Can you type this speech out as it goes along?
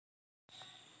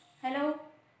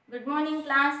Good morning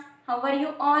class. How are you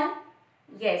all?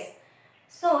 Yes.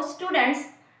 So students,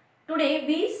 today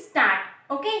we start.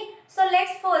 Okay. So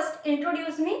let's first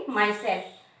introduce me myself.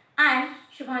 I am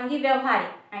Shubhangi Vyavhari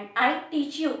and I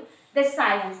teach you the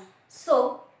science.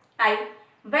 So I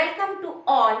welcome to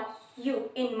all you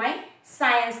in my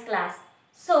science class.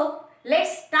 So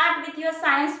let's start with your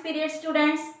science period,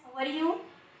 students. How are you?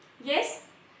 Yes.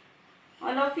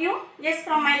 All of you? Yes,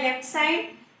 from my left side.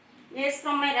 Yes,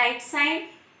 from my right side.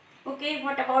 Okay,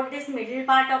 what about this middle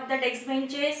part of the desk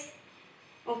benches?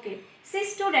 Okay, see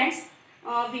students,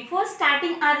 before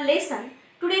starting our lesson,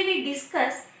 today we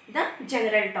discuss the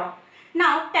general talk.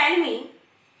 Now tell me,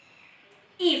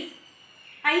 if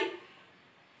I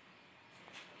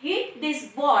hit this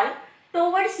ball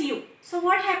towards you, so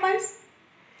what happens?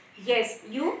 Yes,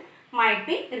 you might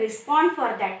be respond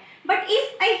for that. But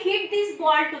if I hit this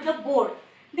ball to the board,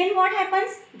 then what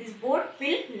happens? This board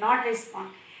will not respond.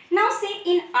 Now see,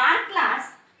 in our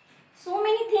class, so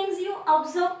many things you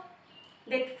observe,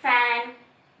 that fan,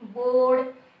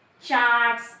 board,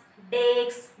 charts,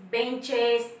 desks,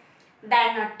 benches,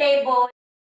 then a table,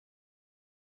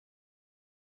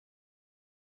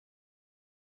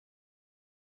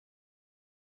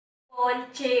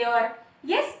 chair.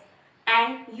 Yes,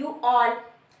 and you all.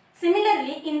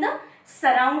 Similarly, in the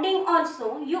surrounding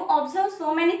also, you observe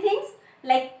so many things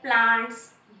like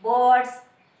plants, birds,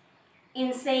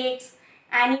 insects,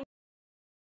 animals,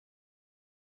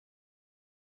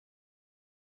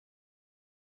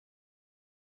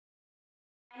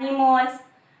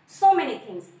 so many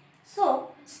things.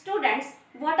 So, students,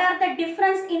 what are the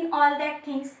difference in all that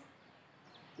things?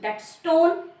 That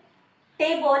stone,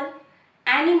 table,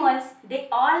 animals, they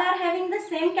all are having the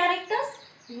same characters?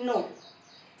 No.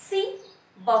 See,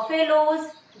 buffaloes,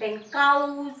 then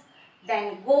cows,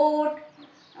 then goat,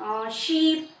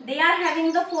 sheep, they are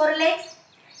having the four legs.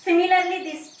 Similarly,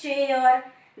 this chair,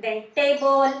 then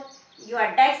table,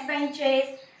 your desk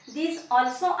benches, these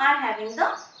also are having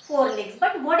the four legs.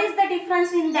 But what is the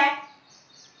difference in that?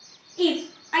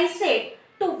 If I said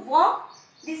to walk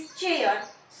this chair,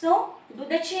 so do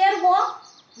the chair walk?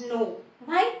 No.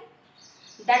 Why?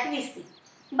 That we see.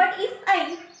 But if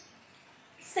I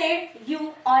said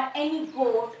you or any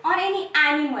goat or any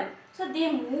animal, so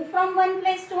they move from one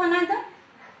place to another?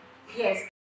 Yes.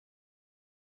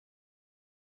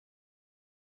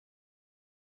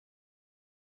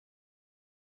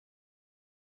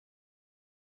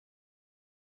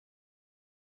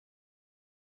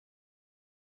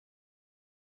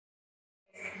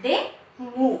 They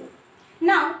move.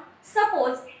 Now,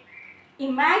 suppose,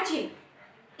 imagine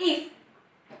if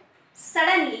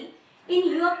suddenly in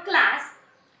your class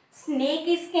snake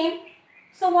is came.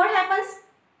 So what happens?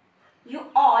 You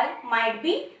all might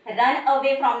be run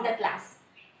away from the class.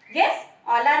 Yes,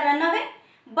 all are run away.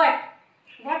 But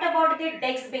what about the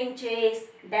desk benches,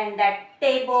 then that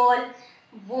table,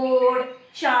 board,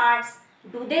 charts?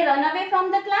 Do they run away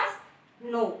from the class?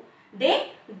 No,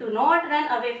 they do not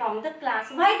run away from the class.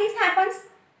 Why this happens?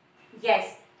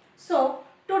 Yes. So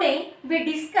today we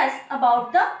discuss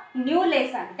about the new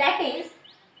lesson, that is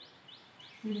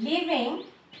living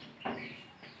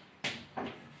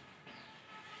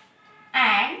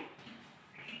and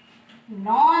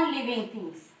non-living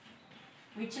things.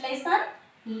 Which lesson?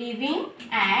 Living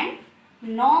and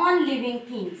non-living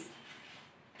things.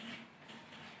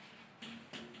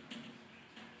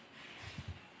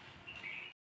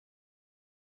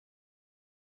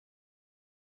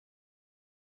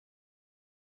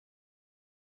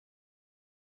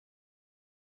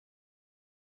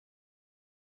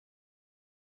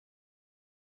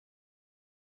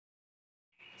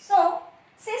 So,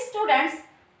 see students,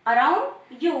 around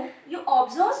you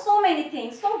observe so many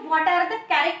things. So, what are the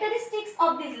characteristics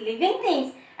of these living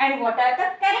things and what are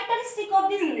the characteristics of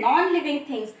these non-living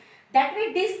things, that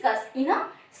we discuss in a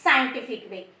scientific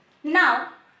way. Now,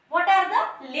 what are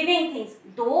the living things?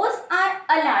 Those are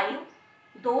alive.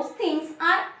 Those things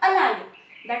are alive.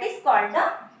 That is called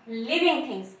the living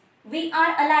things. We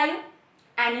are alive.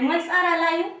 Animals are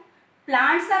alive.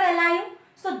 Plants are alive.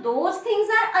 So those things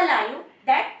are alive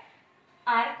that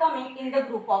are coming in the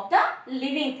group of the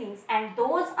living things, and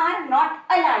those are not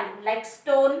alive like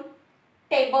stone,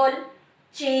 table,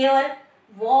 chair,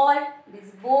 wall,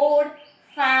 this board,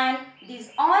 fan,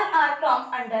 these all are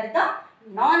come under the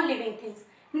non-living things.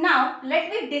 Now let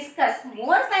me discuss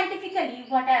more scientifically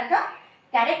what are the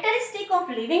characteristic of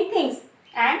living things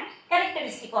and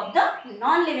characteristic of the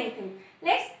non-living things.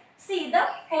 Let's see the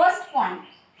first point.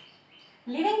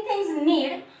 Living things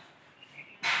need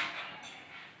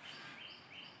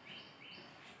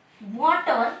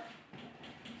water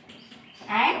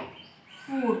and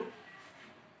food.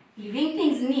 living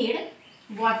things need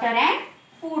water and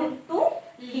food to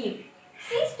live.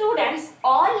 See students,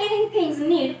 all living things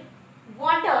need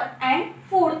water and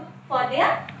food for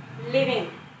their living.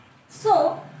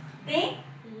 So they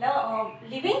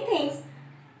living things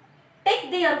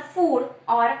take their food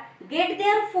or get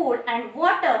their food and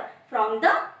water from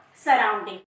the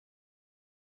surrounding.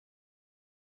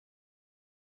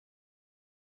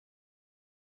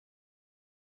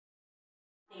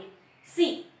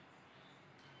 See,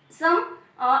 some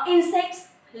insects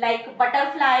like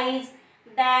butterflies,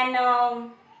 then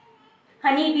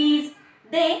honeybees,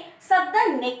 they suck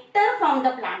the nectar from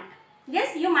the plant.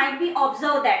 Yes, you might be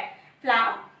observed that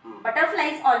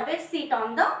butterflies always sit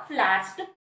on the flowers to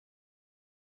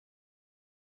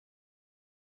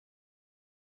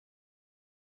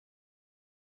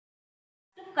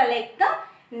collect the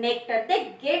nectar.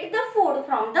 They get the food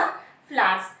from the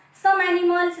flowers. Some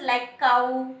animals like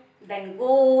cow, then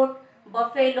goat,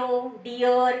 buffalo,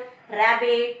 deer,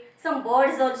 rabbit, some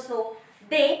birds also,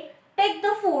 they take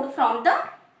the food from the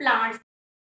plants.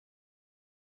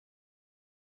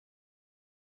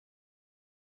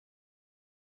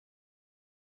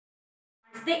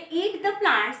 They eat the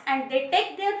plants and they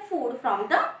take their food from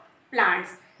the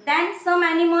plants. Then some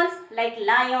animals like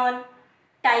lion,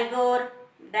 tiger,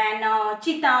 then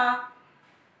cheetah,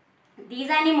 these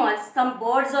animals, some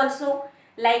birds also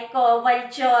like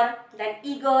vulture, then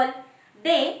eagle,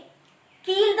 they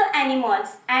kill the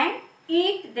animals and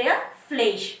eat their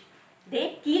flesh.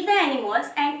 They kill the animals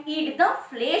and eat the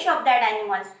flesh of that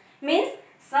animals. Means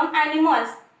some animals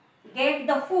get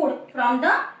the food from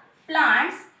the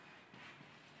plants.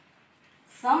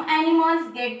 Some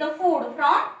animals get the food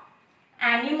from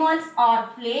animals or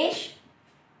flesh.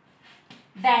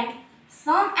 Then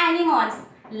some animals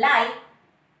like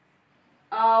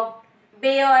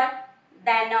bear,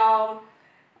 then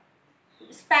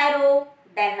sparrow,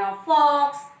 then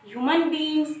fox, human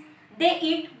beings, they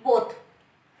eat both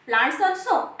plants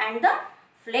also and the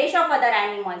flesh of other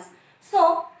animals.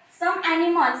 So some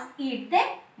animals eat them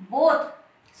both.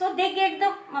 So they get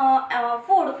the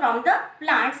food from the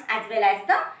plants as well as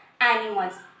the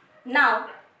animals. Now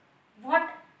what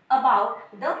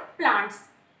about the plants?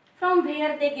 From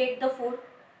where they get the food?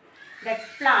 That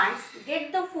plants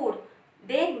get the food.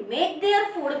 They make their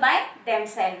food by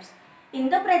themselves in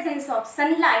the presence of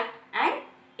sunlight and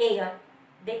air.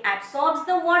 They absorb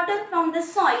the water from the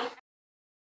soil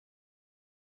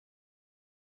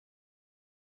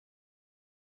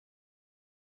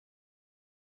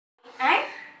and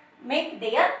make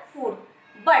their food.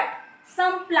 But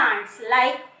some plants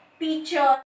like peach,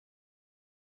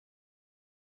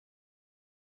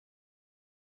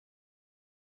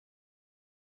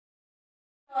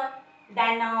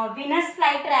 then Venus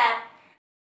flytrap,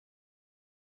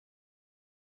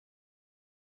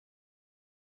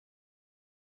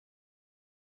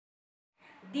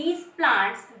 these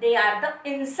plants, they are the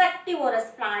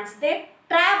insectivorous plants. They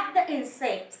trap the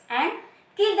insects and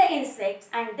kill the insects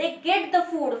and they get the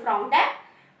food from that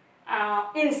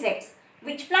insects.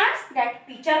 Which plants? That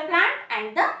pitcher plant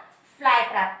and the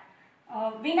flytrap,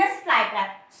 Venus flytrap.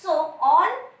 So all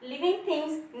living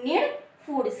things need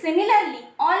food. Similarly,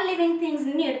 all living things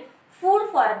need food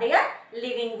for their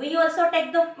living. We also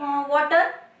take the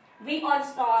water. We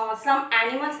also some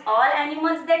animals, all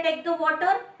animals, they take the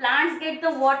water. Plants get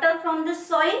the water from the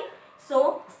soil.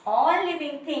 So all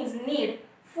living things need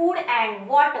food and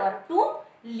water to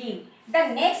live. The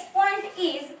next point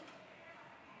is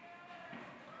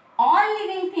all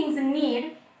living things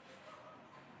need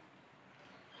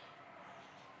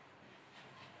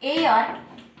air,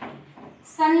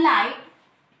 sunlight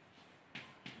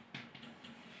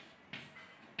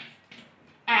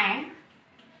and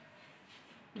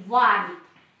warmth.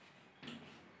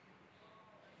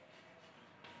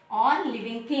 All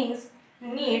living things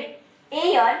need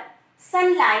air,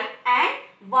 sunlight and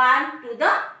warmth to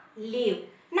the live.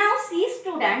 Now see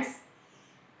students,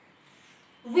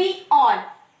 we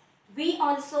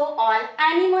also, all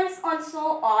animals also,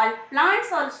 all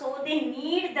plants also, they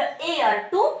need the air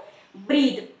to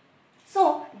breathe.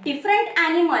 So different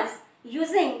animals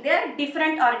using their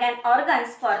different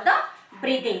organs for the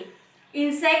breathing.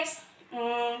 Insects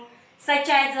such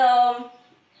as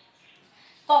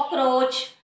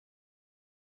cockroach,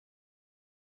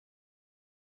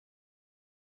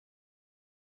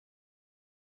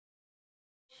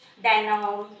 then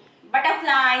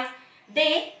butterflies,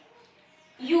 they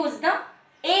use the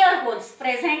air holes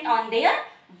present on their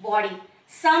body.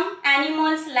 Some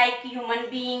animals like human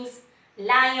beings,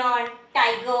 lion,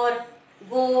 tiger,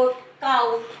 goat,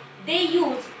 cow, they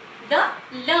use the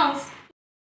lungs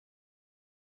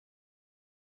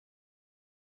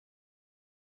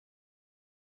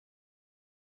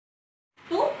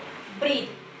breathe,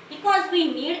 because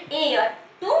we need air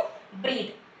to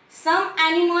breathe. Some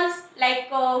animals like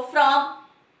frog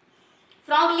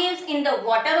lives in the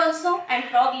water also, and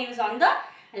frog lives on the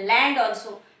land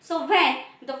also. So when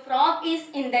the frog is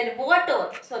in the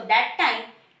water, so that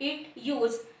time it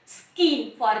use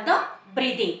skin for the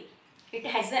breathing. It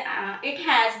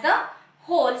has the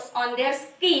holes on their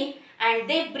skin, and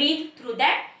they breathe through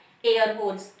that air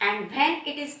holes. And when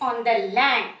it is on the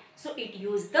land, so it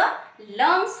use the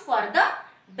lungs for the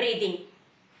breathing.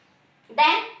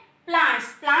 Then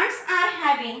plants are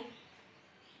having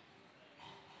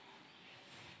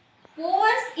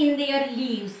pores in their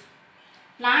leaves.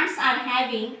 Plants are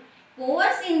having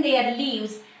pores in their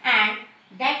leaves, and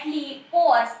that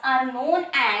pores are known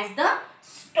as the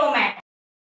stomata.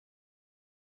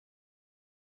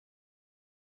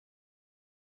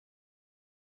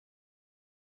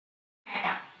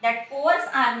 That pores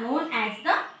are known as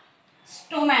the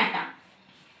stomata.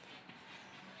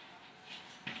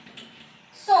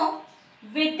 So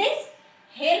with this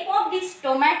help of this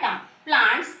stomata,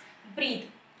 plants breathe.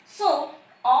 So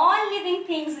all living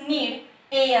things need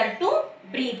air to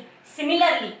breathe.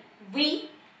 Similarly, we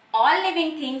all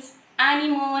living things,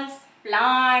 animals,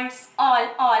 plants,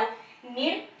 all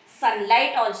need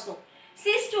sunlight also.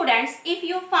 See students, if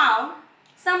you found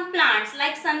some plants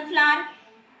like sunflower,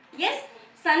 yes,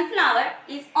 sunflower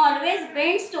is always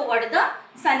bends toward the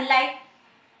sunlight.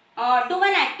 Do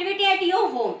one activity at your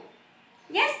home.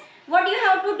 Yes, what you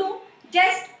have to do?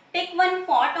 Just take one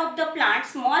pot of the plant,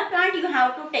 small plant, you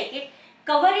have to take it,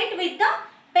 cover it with the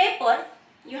paper.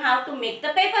 You have to make the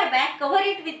paper bag, cover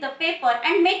it with the paper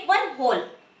and make one hole.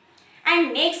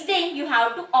 And next day you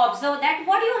have to observe that.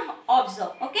 What you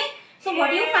observe? Okay. So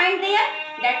what you find there?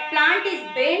 That plant is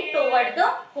bent toward the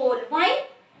hole. Why?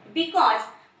 Because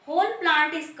whole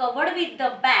plant is covered with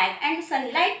the bag and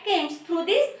sunlight comes through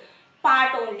this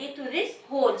part only, through this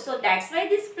hole. So that's why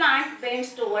this plant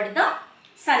bends toward the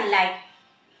sunlight.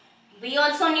 We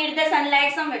also need the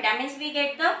sunlight. Some vitamins we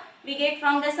get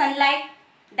from the sunlight.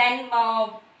 Then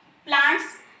plants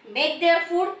make their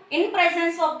food in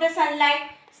presence of the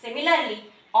sunlight. Similarly,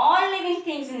 all living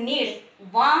things need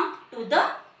warmth to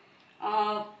the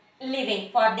living,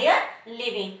 for their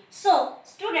living. So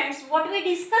students, what we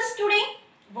discussed today?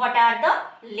 What are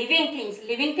the living things?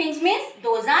 Living things means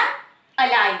those are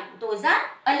alive. Those are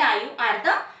alive are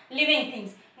the living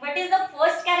things. What is the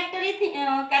first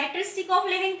characteristic of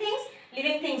living things?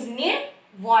 Living things need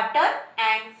water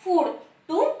and food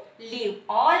to live.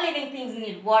 All living things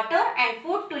need water and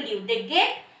food to live. They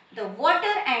get the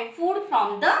water and food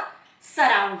from the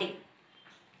surrounding.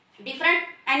 Different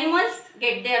animals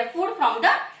get their food from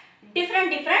the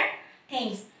different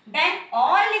things. Then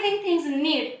all living things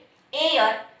need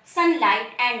air, sunlight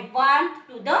and warmth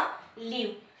to the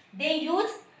live. They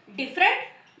use different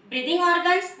breathing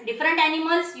organs. Different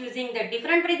animals using the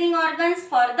different breathing organs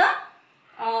for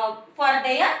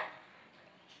their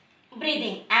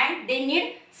breathing, and they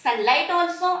need sunlight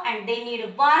also, and they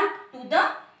need warmth to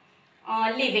the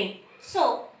living.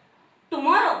 So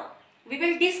tomorrow we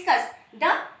will discuss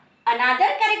the another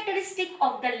characteristic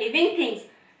of the living things,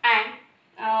 and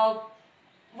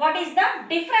what is the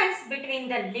difference between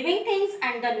the living things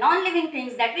and the non-living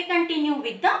things, that we continue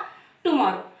with the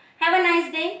tomorrow. Have a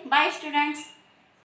nice day. Bye students.